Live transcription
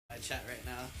chat right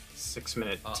now. 6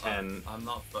 minute 10. I'm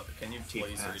not. But can you please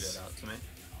TS. read it out to me?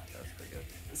 That's pretty good.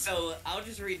 So I'll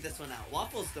just read this one out.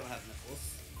 Waffles don't have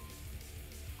nipples.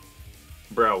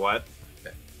 Bro, what?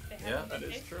 Yeah, That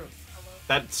is true.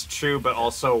 That's true, but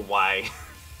also why?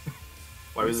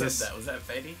 Why was Who this? said that? Was that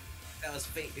Fatey? That was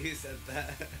Fate who said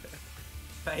that.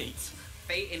 Fate.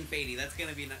 Fate and Fatey. That's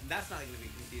gonna be. That's not gonna be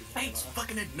confusing. at Fate's all.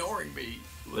 fucking ignoring me.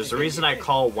 There's a reason I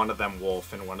call one of them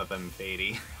Wolf and one of them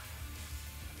Fatey.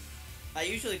 I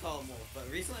usually call him Wolf, but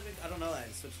recently I don't know. I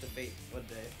switched to Fate one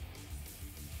day.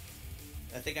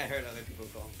 I think I heard other people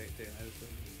call him Fate too. I just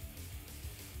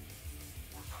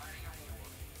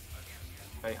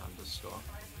Fate underscore.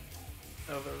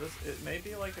 No, it may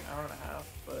be like an hour and a half,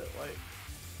 but like.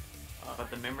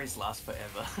 But the memories last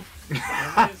forever.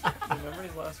 the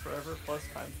memories last forever, plus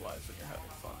time flies when you're having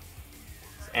fun.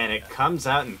 So, And it comes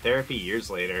out in therapy years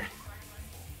later.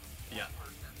 Yeah.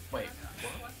 Wait.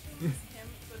 I'm watching this cam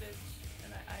footage,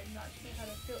 and I'm not sure how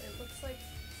to feel. It looks like,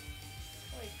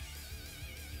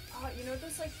 you know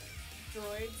those like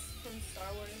droids from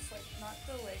Star Wars, like not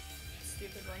the like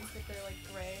stupid ones, but they're like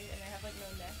gray and they have like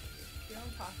no neck. You know what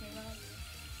I'm talking about?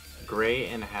 Gray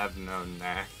and have no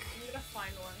neck. I'm gonna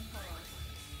find one. Hold on.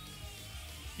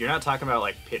 You're not talking about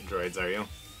like pit droids, are you?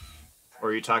 Or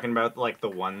are you talking about like the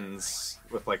ones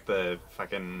with like the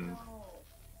fucking No,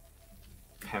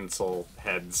 pencil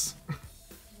heads?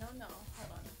 no, hold on.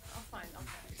 I'll find. Don't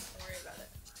worry about it.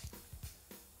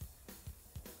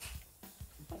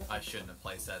 I shouldn't have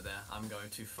placed that there. I'm going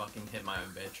to fucking hit my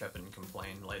own bear trap and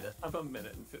complain later. I'm a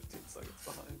minute and 15 seconds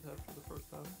behind after the first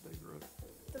time they grew up.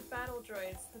 The battle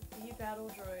droids, the B battle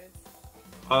droids.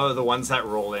 Oh, the ones that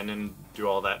roll in and do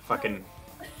all that fucking...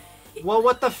 Well,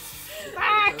 what the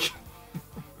fuck?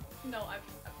 No, I'm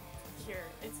here.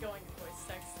 It's going in voice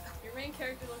text. Your main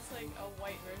character looks like a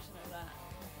white version of that.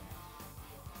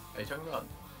 Are you talking about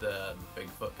the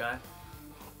Bigfoot guy?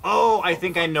 Oh, I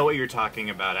think I know what you're talking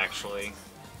about, actually.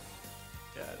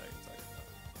 Yeah, I know you're talking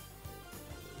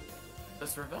about.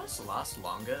 Does reverse last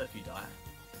longer if you die?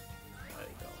 I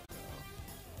don't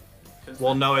know. 'Cause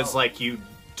Well, that no, it's felt- like you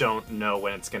don't know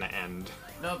when it's gonna end.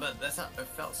 No, but that's not, it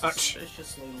felt Ouch.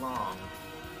 suspiciously long.